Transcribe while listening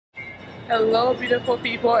Hello beautiful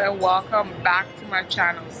people and welcome back to my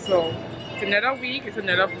channel. So it's another week, it's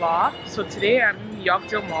another vlog. So today I'm in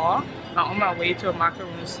Yorkdale Mall. I'm on my way to a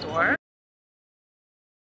macaroon store.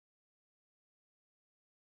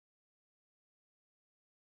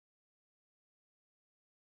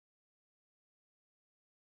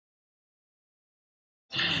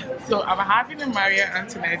 So I'm having a Maria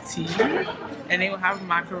Antoinette tea, and then we'll have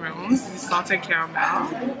macaroons, salted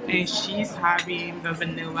caramel, and she's having the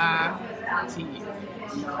vanilla tea.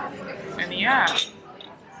 And yeah.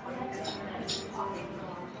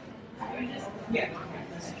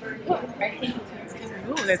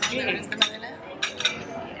 Ooh, let's see. Yes.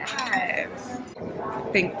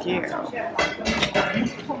 Thank you.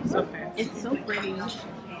 So fast. It's so pretty.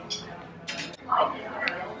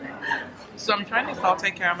 So I'm trying to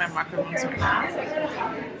salted caramel macaroons right now.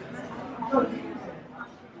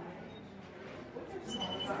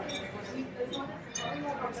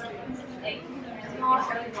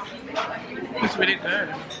 It's really good.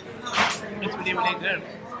 It's really, really good.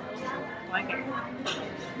 I like it.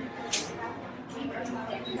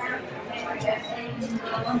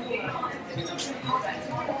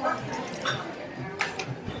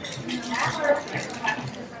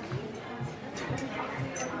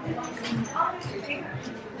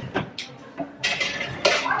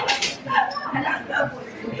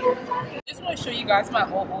 I just want to show you guys my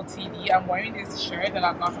OOTD. I'm wearing this shirt that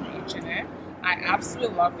I got from H&M. I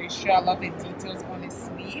absolutely love this shirt. I love the details on the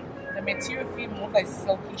sleeve. The material feels more like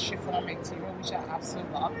silky chiffon material, which I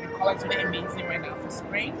absolutely love. The color is really amazing right now for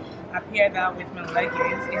spring. I paired that with my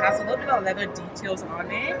leggings. It has a little bit of leather details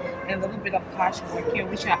on it and a little bit of patchwork here,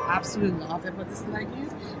 which I absolutely love about this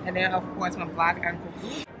leggings. And then of course my black ankle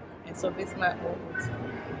boots. And so this is my OOTD.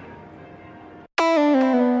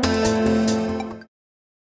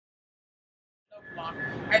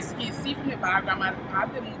 As you can see from the background, I'm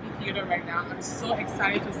at the movie theater right now. I'm so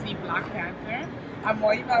excited to see Black Panther. I'm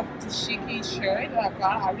wearing my Tashiki shirt that I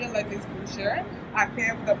got. I really like this blue shirt. I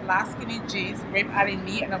paired with a black skinny jeans, ripped at the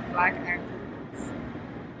knee, and a black ankle boots.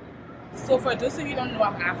 So for those of you who don't know,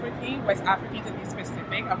 I'm African, West African to be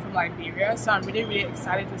specific. I'm from Liberia, so I'm really, really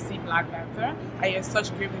excited to see Black Panther. I hear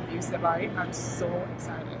such great reviews about it. I'm so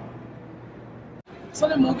excited. So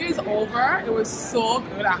the movie is over. It was so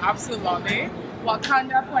good. I absolutely love it.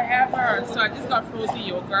 Wakanda forever. So I just got frozen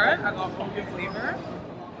yogurt. I got pumpkin flavor.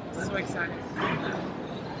 So excited.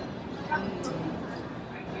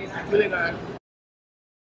 Really good.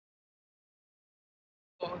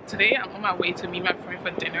 So today I'm on my way to meet my friend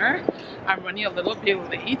for dinner. I'm running a little bit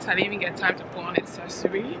late. I didn't even get time to put on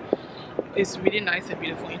accessory. It's really nice and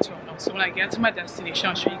beautiful in Toronto. So when I get to my destination,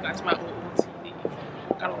 I'll show you guys my OOTD.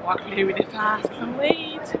 Gotta walk really, really fast because I'm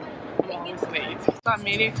late. I'm always late. So I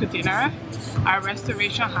made it to dinner at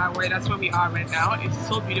Restoration Highway. That's where we are right now. It's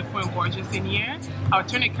so beautiful and gorgeous in here. I'll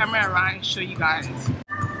turn the camera around and show you guys.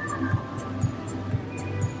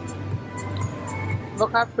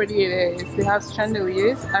 Look how pretty it is. It has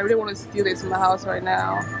chandeliers. I really want to steal this in my house right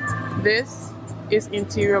now. This is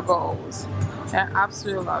interior goals. I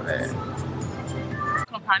absolutely love it.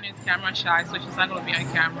 Companion's camera shy, so she's not going to be on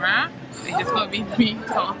camera. It's just going to be me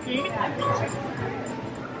talking.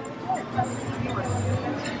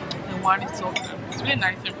 The wine is so good. It's really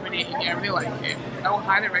nice and pretty in here. I really like it. I would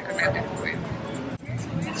highly recommend this place.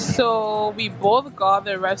 So we both got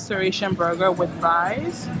the Restoration burger with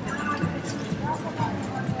fries.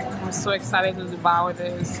 I'm so excited to devour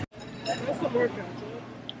this.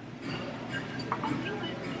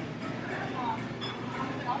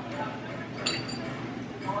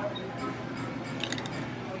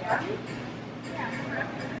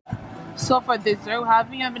 So for dessert, we're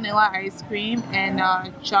having a vanilla ice cream and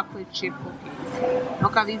chocolate chip cookies.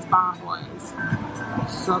 Look at these bad boys.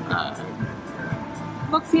 So good.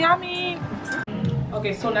 Looks yummy.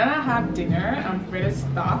 Okay, so now I have dinner. I'm ready to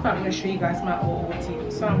stop. I'm going to show you guys my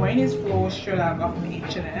OOTD. So I'm wearing this floral shirt that I got from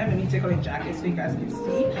H&M. Let me take out the jacket so you guys can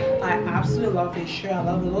see. I absolutely love this shirt. I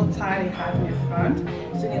love the little tie it has in the front.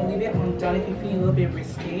 So you can leave it undone if you feel a little bit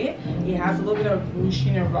risque. It has a little bit of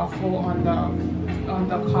ruching and ruffle on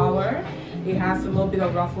the collar. It has a little bit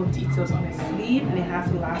of ruffled details on the sleeve, and it has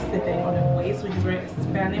elastic thing on the waist, which is very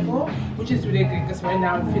expandable, which is really good because right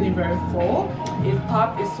now I'm feeling very full. Its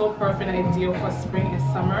top is so perfect and ideal for spring and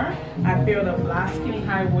summer. I pair the black skinny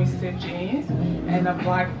high-waisted jeans and the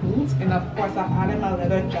black boots, and of course I added my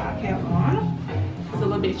leather jacket on. It's a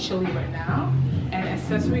little bit chilly right now. And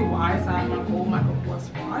accessory wise, I have my gold Michael Kors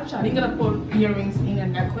watch. I didn't gonna put earrings in a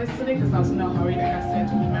necklace today because I was in a hurry, like I said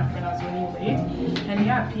to meet my friend. I was running late. And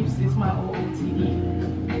yeah, peeps, it's my OOTD.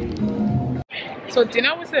 So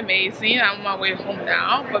dinner was amazing. I'm on my way home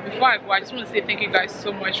now, but before I go, I just want to say thank you guys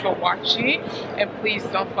so much for watching, and please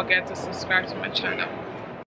don't forget to subscribe to my channel.